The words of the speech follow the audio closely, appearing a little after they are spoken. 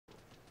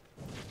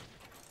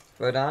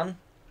Rodan?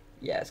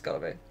 Yeah, it's gotta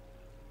be.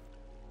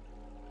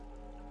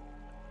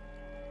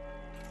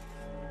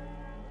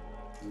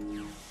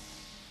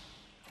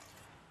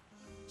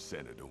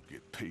 Santa don't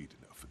get paid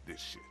enough for this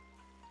shit.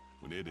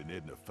 When Ed and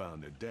Edna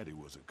found their daddy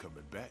wasn't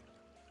coming back,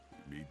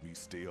 it made me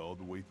stay all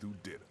the way through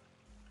dinner.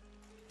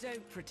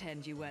 Don't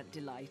pretend you weren't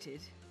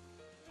delighted.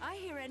 I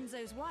hear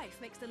Enzo's wife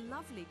makes a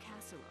lovely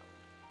casserole.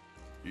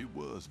 It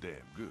was damn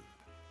good.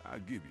 I'll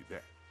give you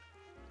that.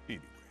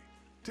 Anyway,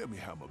 tell me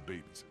how my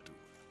babies are doing.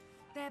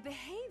 They're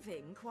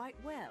behaving quite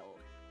well.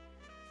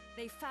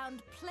 They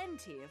found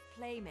plenty of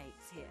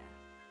playmates here.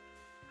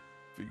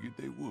 Figured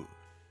they would.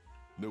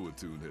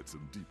 Noatune had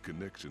some deep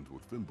connections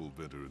with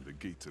Fimbulventer and the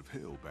Gates of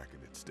Hell back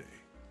in its day.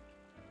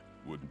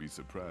 Wouldn't be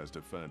surprised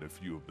to find a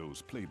few of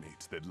those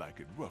playmates that like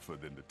it rougher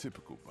than the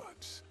typical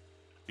bunch.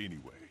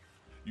 Anyway,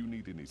 you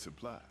need any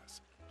supplies,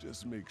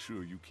 just make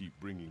sure you keep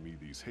bringing me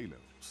these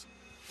halos.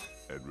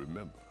 And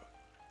remember,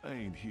 I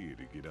ain't here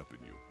to get up in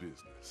your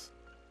business.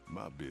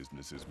 My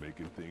business is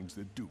making things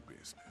that do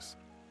business.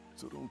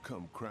 So don't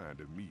come crying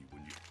to me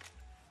when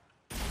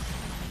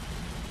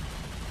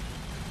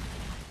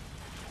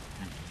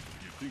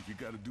you think you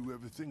gotta do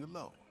everything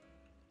alone.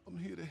 I'm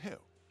here to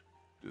help.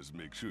 Just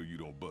make sure you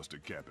don't bust a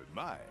cap at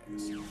my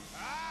ass.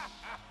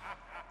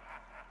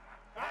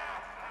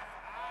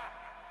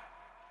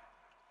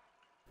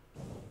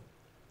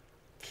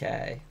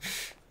 Okay.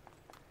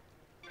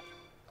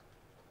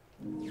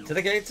 To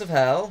the Gates of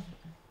Hell.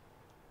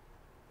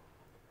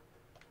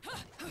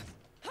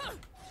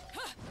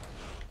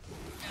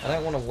 I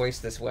don't want to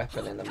waste this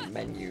weapon in the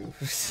menu,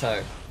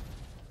 so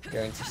I'm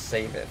going to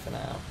save it for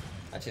now.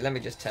 Actually, let me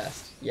just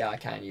test. Yeah, I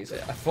can use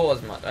it. I thought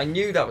as much. I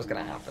knew that was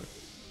going to happen.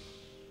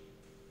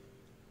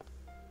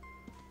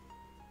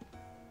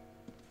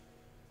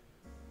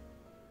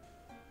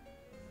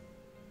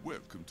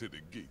 Welcome to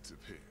the Gates of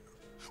Hell.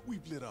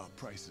 We've lit our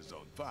prices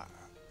on fire,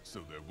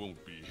 so there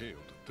won't be hell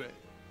to pay.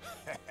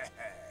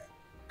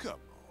 Come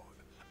on,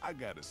 I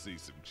gotta say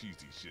some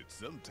cheesy shit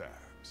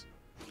sometimes.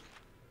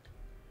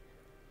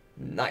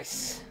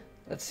 Nice.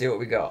 Let's see what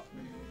we got.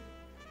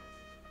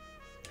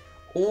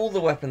 All the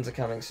weapons are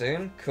coming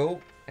soon.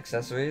 Cool.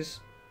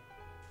 Accessories.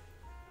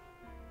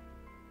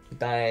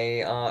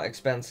 They are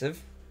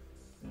expensive.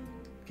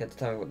 Get to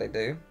tell me what they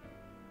do.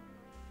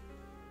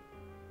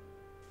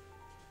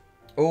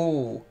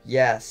 Oh,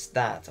 yes,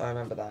 that. I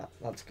remember that.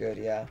 That's good,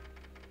 yeah.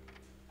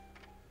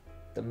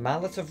 The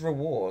Mallet of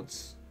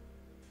Rewards.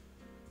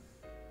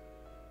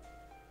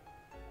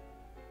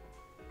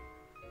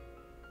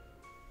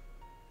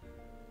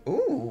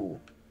 Ooh.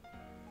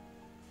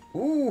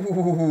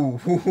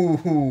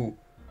 Ooh.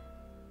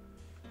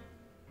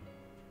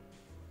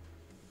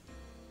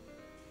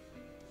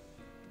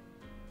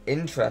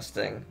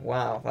 Interesting.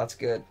 Wow, that's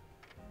good.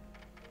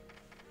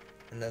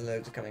 And then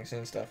loads of coming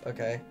soon stuff.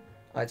 Okay.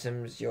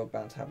 Items you're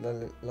bound to have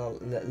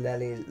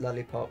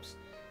lollipops.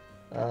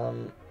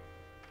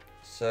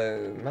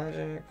 So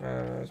magic,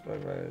 rose,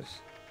 blood rose.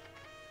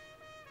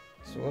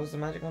 So what does the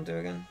magic one do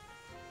again?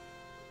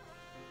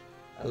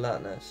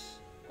 Alertness.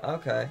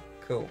 Okay,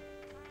 cool.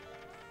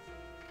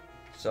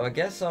 So I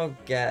guess I'll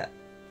get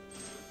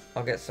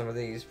some of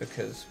these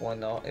because why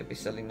not? It'd be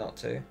silly not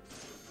to.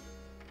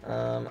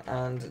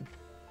 And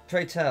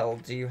pray tell,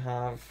 do you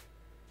have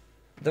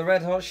the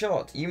red hot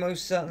shot? You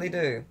most certainly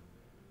do.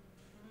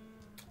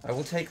 I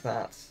will take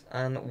that.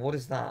 And what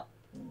is that?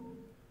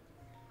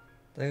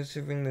 Those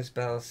who ring this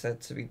bell are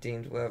said to be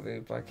deemed worthy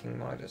by King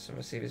Midas and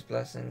receive his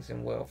blessings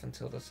in wealth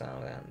until the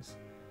sound ends.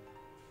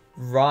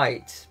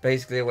 Right.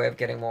 Basically a way of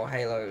getting more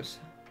halos.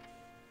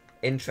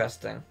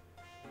 Interesting.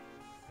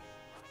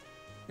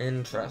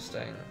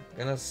 Interesting.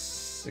 Gonna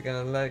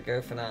let it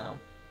go for now.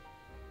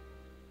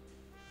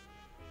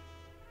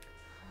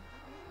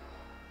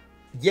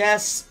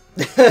 Yes!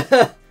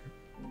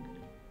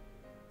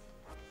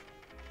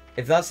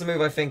 If that's the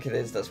move I think it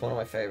is, that's one of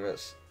my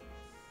favourites.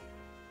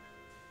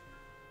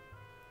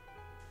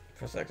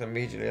 Press X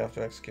immediately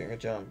after executing a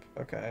jump.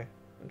 Okay,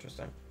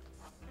 interesting.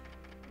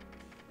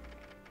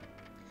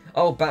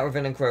 Oh,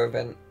 Batravin and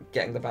Crowravin.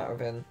 Getting the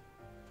Batravin.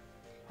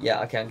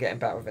 Yeah, okay, I'm getting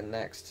Batravin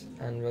next.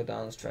 And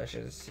Rodan's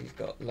treasures. He's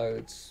got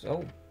loads.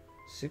 Oh,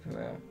 Super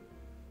Mirror.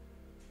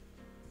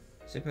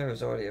 Super Mirror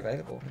is already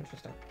available.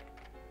 Interesting.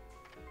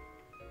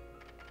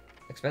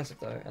 Expensive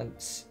though, and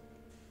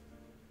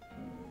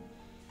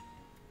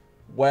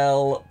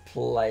well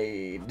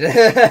played.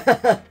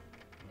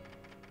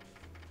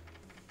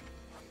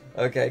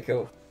 Okay,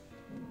 cool.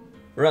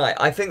 Right,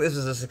 I think this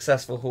was a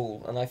successful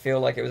haul, and I feel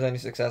like it was only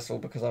successful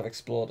because I've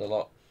explored a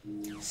lot.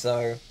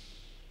 So,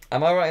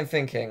 am I right in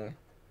thinking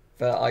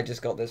that I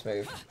just got this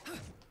move?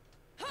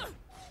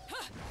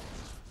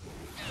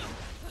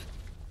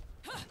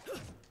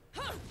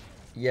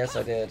 Yes,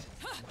 I did.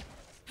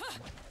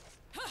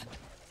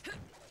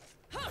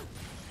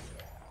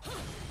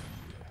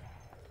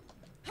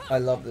 I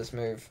love this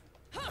move.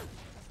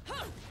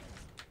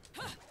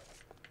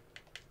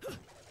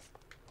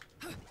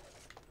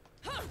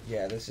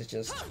 Yeah, this is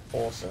just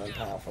awesome and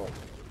powerful.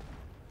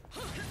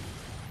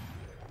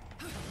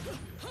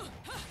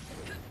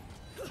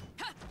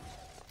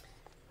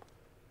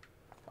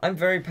 I'm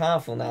very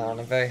powerful now, and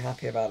I'm very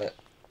happy about it.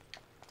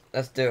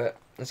 Let's do it.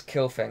 Let's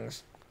kill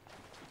things.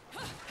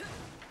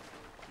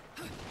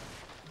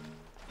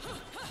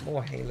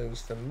 More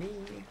halos for me.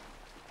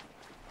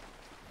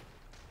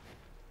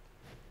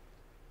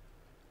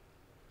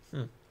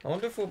 I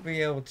wonder if we'll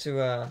be able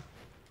to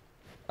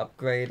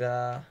upgrade.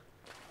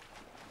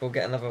 We'll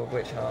get another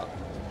witch heart.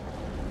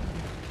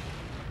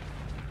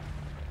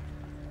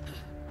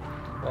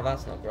 Well,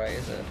 that's not great,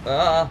 is it?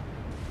 Ah!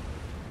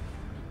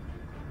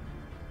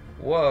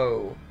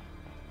 Whoa!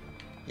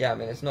 Yeah, I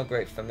mean, it's not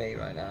great for me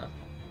right now.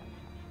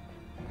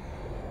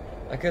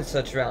 I could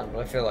search around, but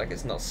I feel like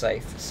it's not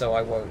safe, so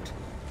I won't.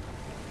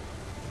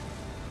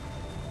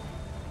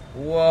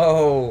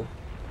 Whoa!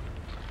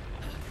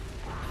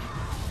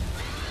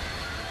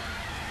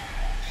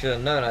 Should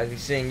have known I'd be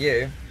seeing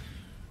you.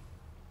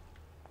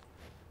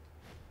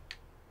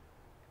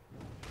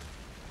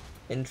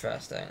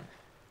 Interesting.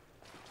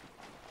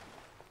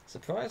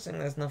 Surprising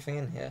there's nothing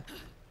in here.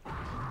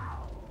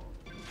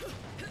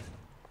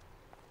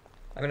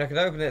 I mean, I could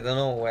open it the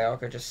normal way, or I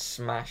could just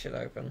smash it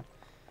open.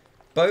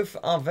 Both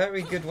are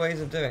very good ways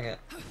of doing it.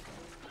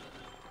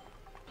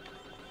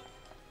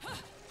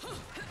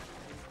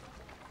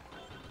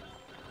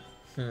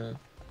 I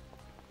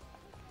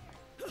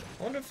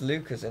wonder if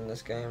Luca's in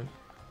this game.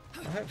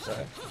 I hope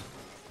so.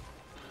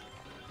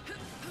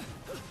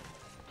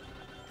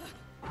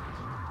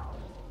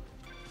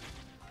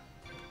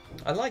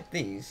 I like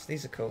these.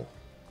 These are cool.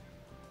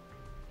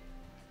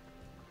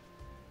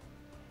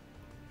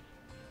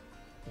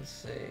 Let's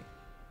see.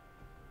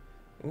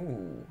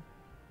 Ooh.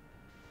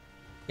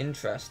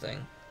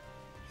 Interesting.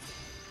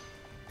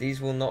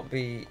 These will not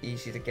be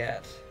easy to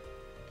get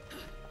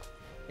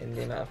in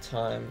the amount of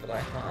time that I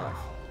have.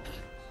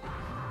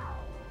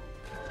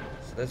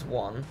 So there's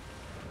one.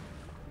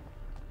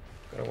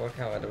 Gotta work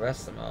out where the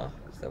rest of them are.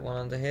 Is there one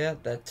under here?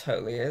 There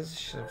totally is.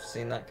 Should have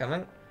seen that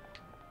coming.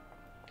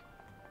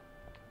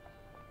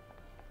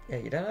 Yeah,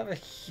 you don't have a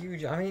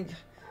huge... I mean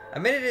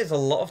it is a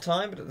lot of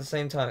time, but at the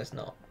same time it's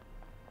not.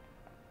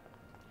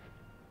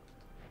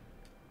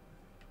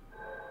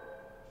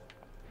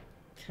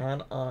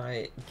 Can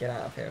I get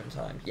out of here in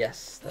time?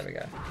 Yes, there we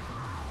go.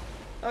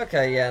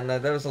 Okay, yeah, no,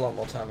 there was a lot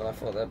more time than I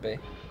thought there'd be.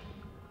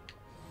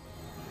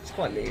 It's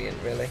quite lenient,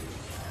 really.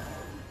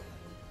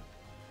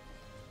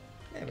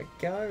 There we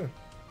go.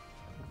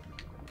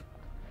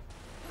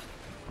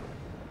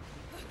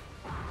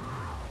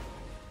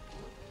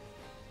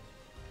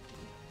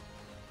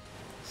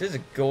 This is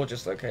a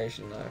gorgeous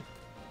location, though.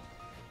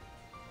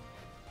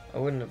 I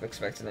wouldn't have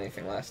expected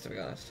anything less, to be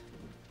honest.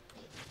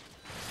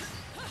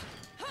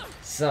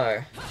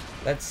 So,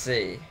 let's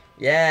see.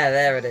 Yeah,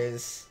 there it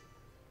is.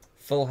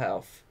 Full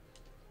health.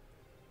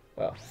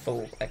 Well,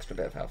 full extra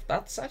bit of health.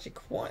 That's actually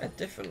quite a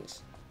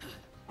difference.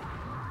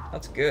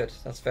 That's good.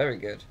 That's very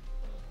good.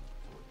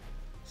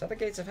 Is that the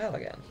Gates of Hell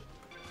again?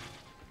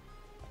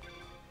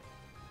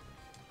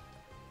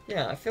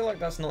 Yeah, I feel like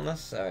that's not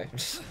necessary.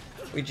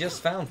 We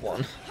just found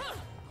one.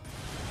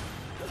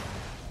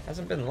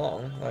 Hasn't been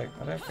long. Like,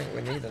 I don't think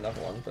we need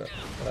another one, but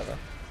whatever.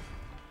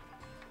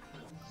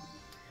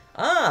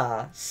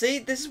 Ah! See,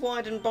 this is why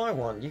I didn't buy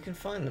one. You can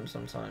find them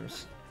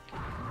sometimes.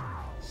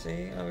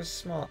 See, I was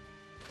smart.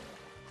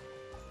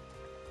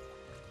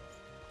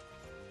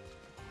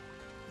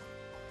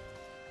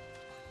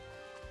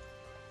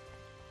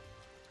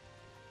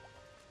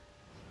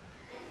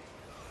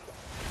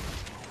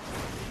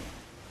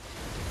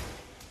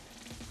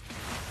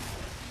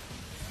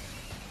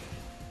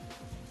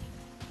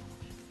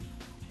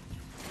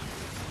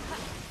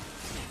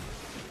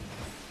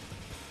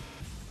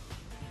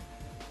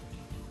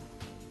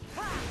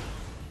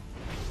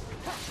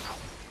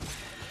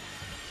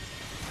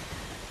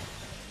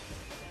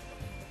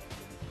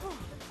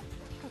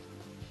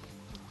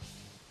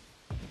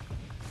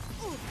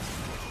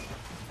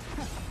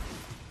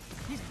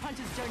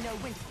 Don't know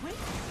when to quit.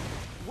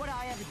 What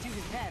I ever do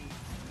to them?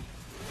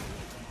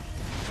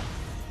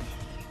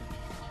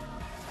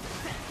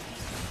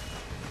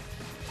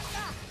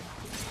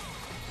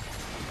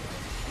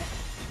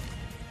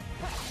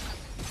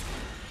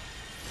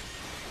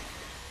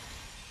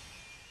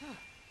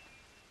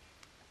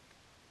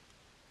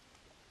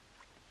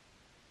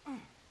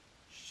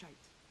 Shite.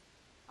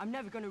 I'm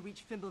never going to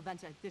reach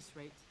Fimbulventer at this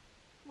rate.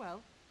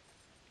 Well,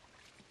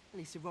 at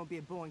least it won't be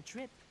a boring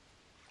trip.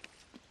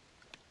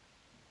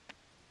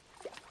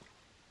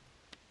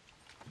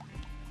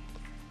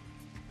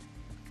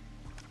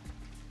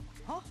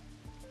 Huh?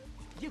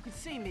 You could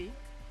see me.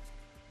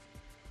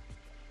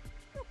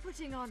 You're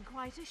putting on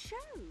quite a show,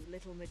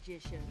 little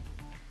magician.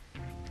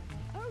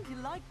 Oh, you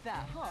like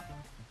that, huh?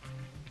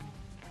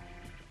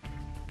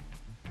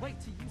 Wait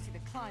till you see the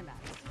climax.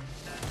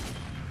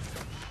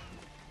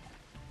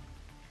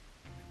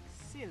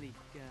 Silly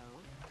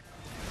girl.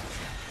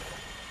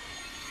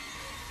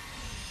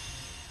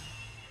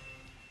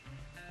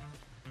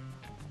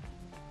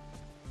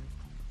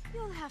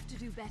 You'll have to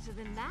do better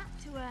than that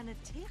to earn a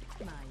tip,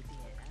 my dear.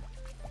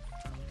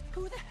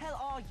 Who the hell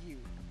are you?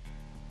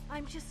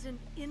 I'm just an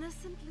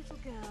innocent little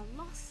girl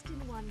lost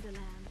in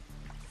Wonderland,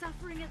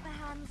 suffering at the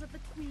hands of the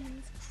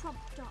Queen's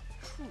trumped-up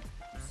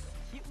troops.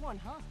 Hit one,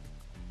 huh?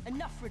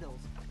 Enough riddles.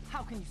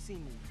 How can you see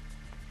me?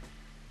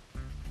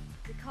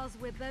 Because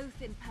we're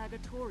both in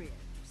Purgatorio,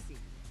 you see.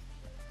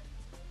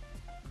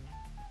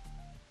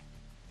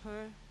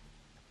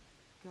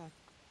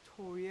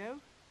 Purgatorio?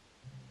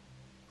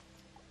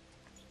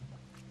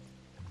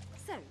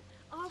 So,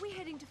 are we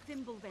heading to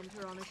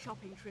Thimbleventer on a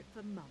shopping trip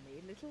for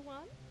Mummy, little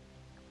one?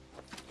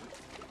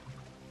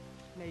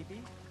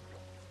 Maybe.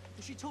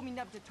 But she told me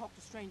never to talk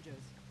to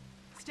strangers.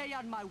 Stay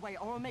out of my way,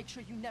 or I'll make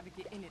sure you never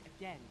get in it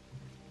again.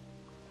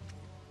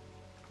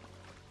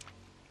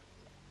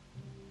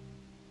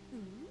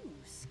 Ooh,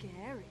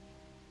 scary.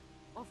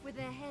 Off with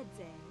their heads,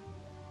 eh?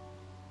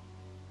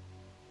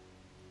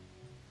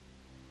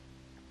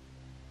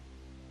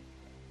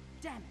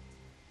 Damn it!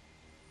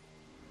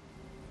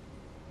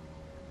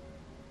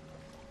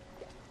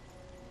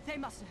 They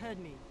must have heard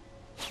me.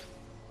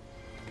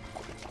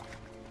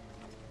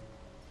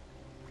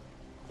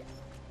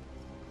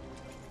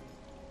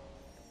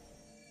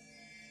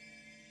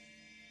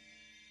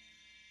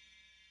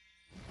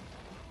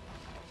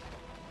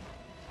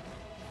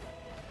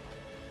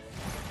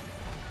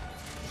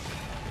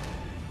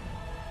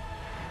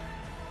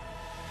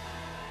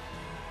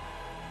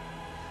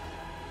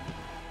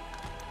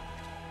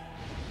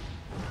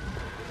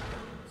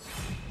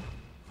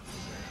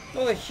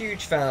 Not a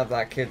huge fan of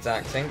that kid's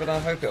acting, but I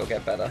hope it'll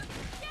get better.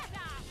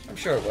 I'm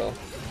sure it will.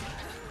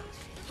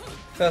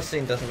 First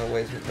scene doesn't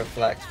always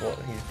reflect what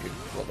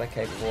they're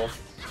capable of.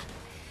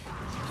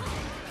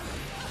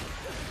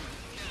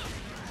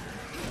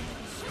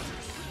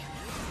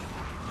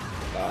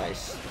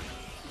 Nice.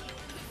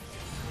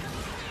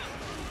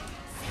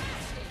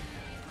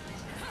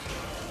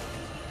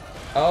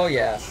 Oh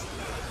yes.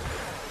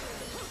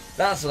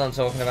 That's what I'm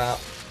talking about.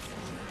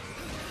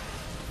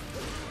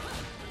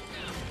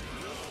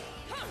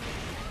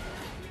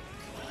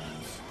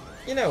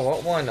 You know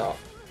what? Why not?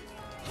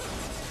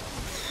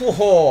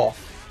 Whoa!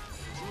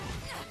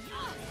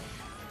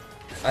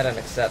 I don't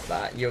accept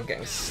that. You're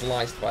getting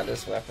sliced by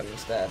this weapon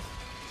instead.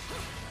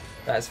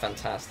 That is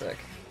fantastic.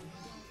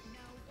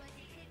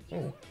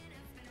 Ooh.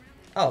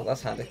 Oh,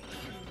 that's handy.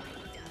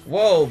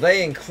 Whoa,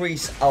 they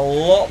increase a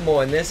lot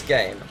more in this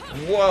game.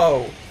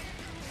 Whoa!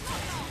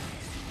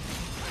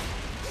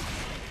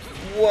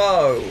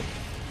 Whoa!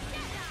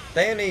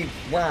 They only...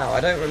 Wow,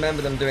 I don't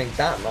remember them doing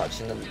that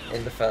much in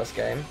the first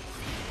game.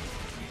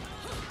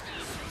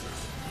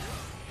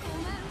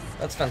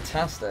 That's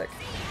fantastic.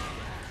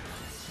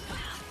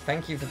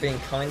 Thank you for being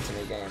kind to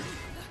me, game.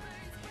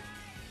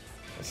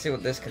 Let's see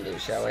what this can do,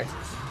 shall we?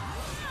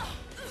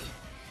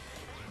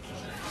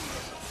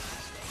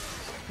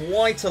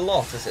 Quite a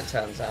lot, as it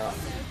turns out.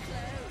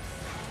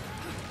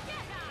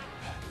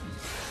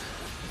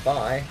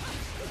 Bye.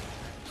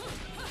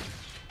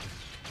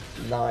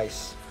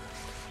 Nice.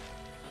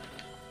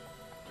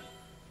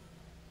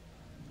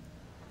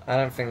 I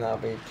don't think that'll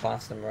be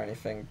platinum or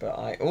anything, but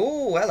I...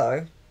 Ooh,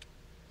 hello!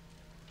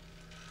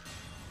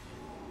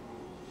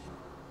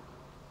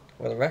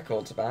 Well, the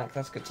records are back.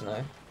 That's good to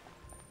know.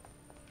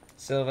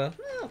 Silver.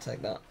 I'll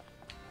take that.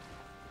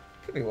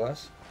 Could be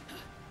worse.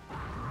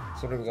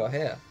 So what do we got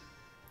here?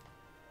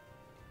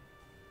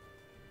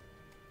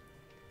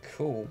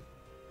 Cool.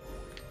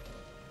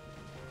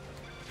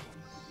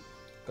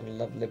 Got a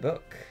lovely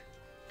book.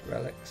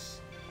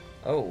 Relics.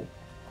 Oh.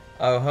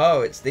 Oh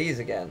ho, it's these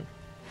again.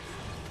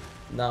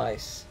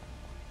 Nice.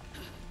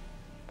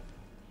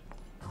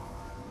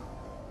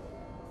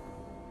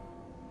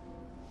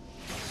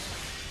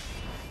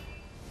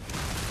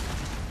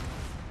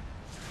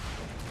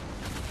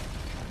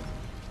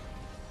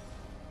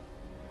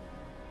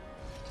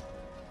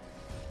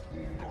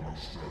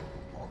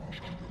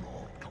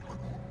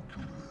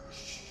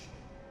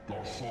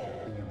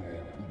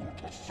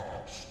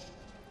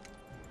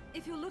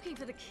 If you're looking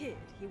for the kid,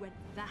 he went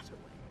that away.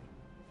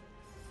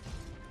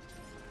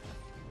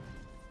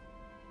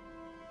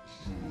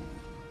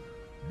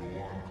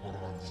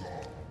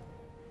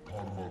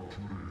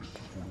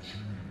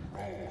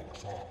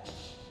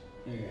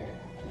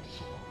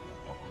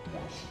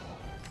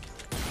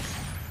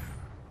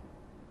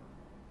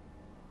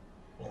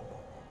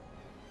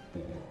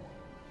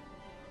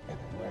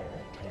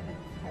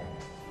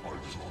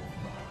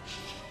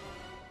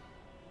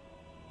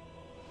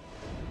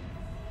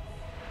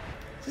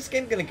 Is this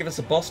game going to give us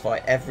a boss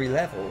fight every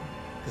level?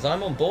 Because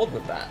I'm on board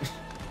with that.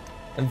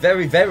 I'm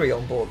very, very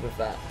on board with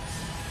that.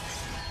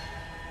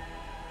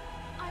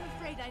 I'm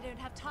afraid I don't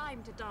have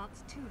time to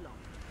dance too long.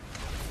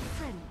 A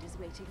friend is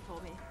waiting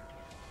for me.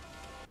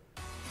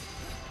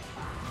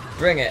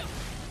 Bring it.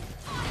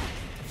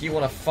 If you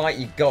want to fight,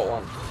 you got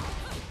one.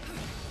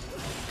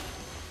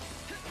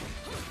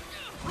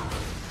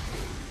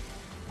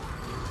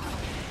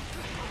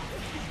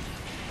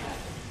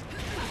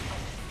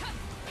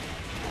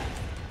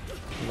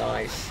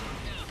 Nice.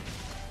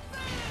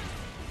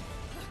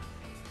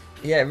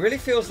 Yeah, it really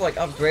feels like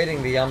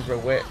upgrading the Umbra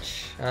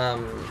Witch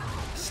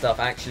stuff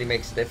actually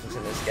makes a difference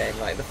in this game.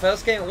 Like, the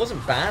first game, it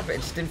wasn't bad, but it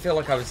just didn't feel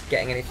like I was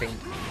getting anything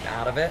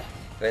out of it.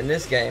 But in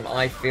this game,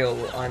 I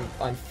feel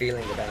I'm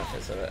feeling the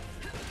benefits of it,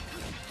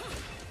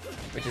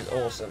 which is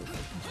awesome.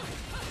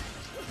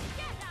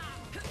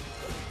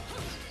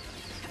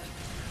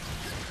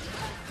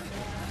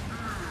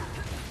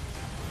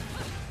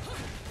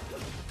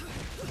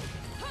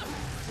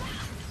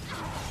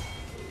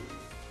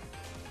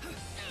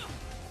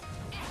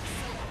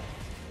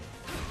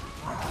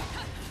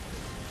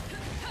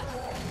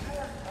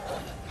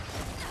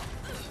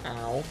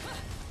 Ow.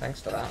 Thanks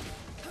for that.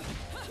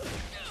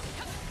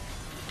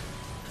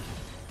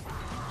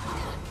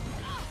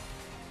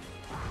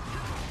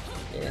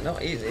 Yeah,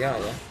 not easy, are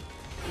you?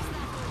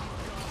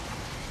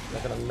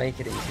 Not gonna make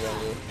it easy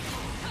on you.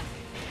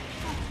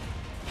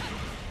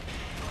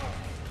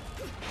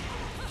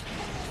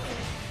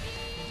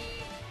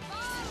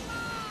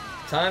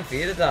 Time for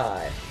you to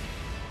die.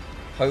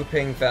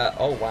 Hoping that...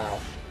 Oh, wow.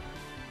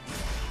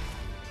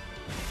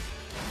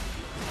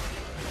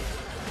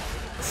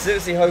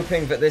 Seriously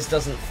hoping that this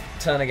doesn't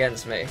turn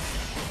against me.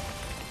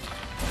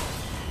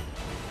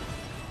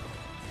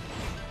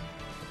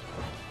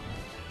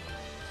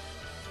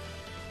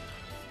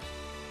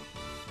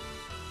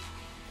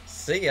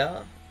 See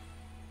ya.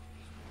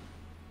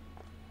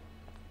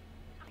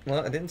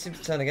 Well, it didn't seem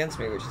to turn against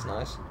me, which is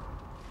nice.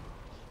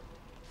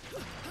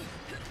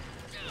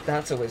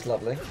 That's always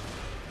lovely.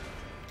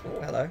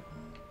 Oh, hello.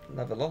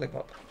 Another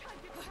lollipop.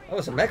 Oh,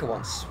 it's a mega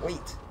one.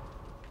 Sweet.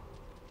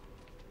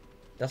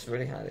 That's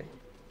really handy.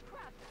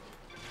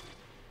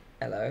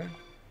 Hello.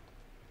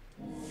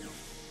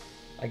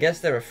 I guess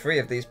there are 3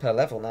 of these per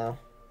level now.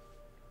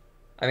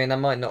 I mean, that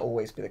might not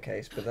always be the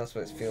case, but that's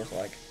what it feels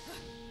like.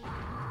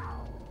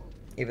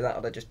 Either that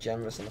or they're just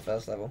generous on the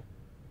first level.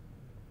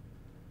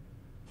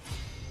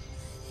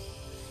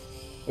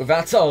 With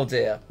that, oh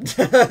dear.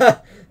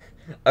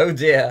 Oh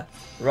dear.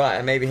 Right,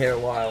 I may be here a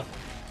while.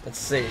 Let's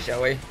see,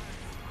 shall we?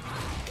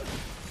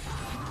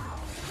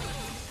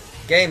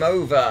 Game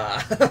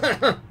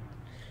over!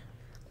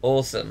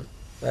 Awesome.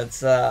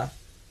 Let's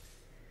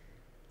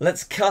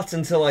cut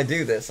until I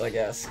do this, I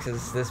guess,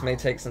 because this may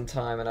take some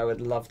time and I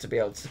would love to be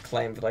able to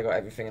claim that I got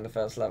everything in the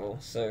first level,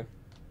 so...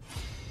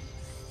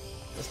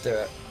 Let's do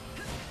it.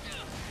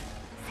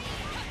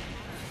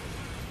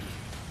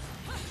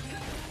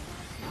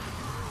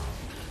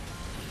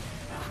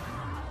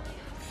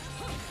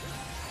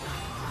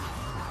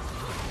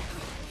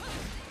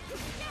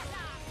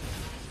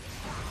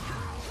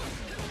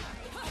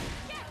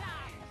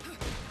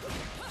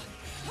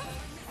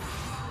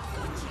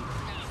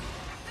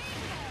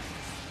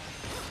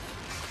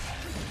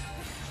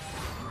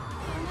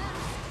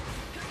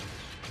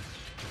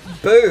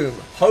 Boom!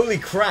 Holy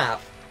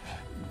crap!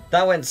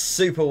 That went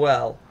super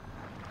well.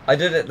 I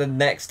did it the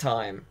next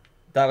time.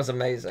 That was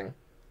amazing.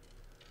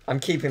 I'm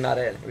keeping that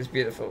in. It was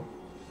beautiful.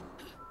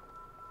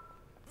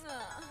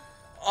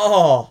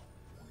 Oh!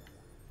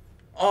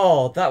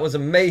 Oh, that was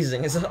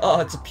amazing. It's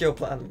a pure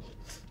platinum.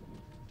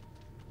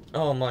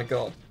 Oh my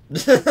god.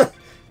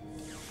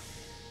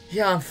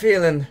 Yeah, I'm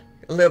feeling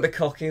a little bit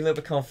cocky, a little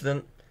bit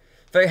confident.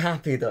 Very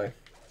happy though.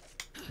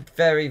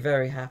 Very,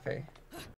 very happy.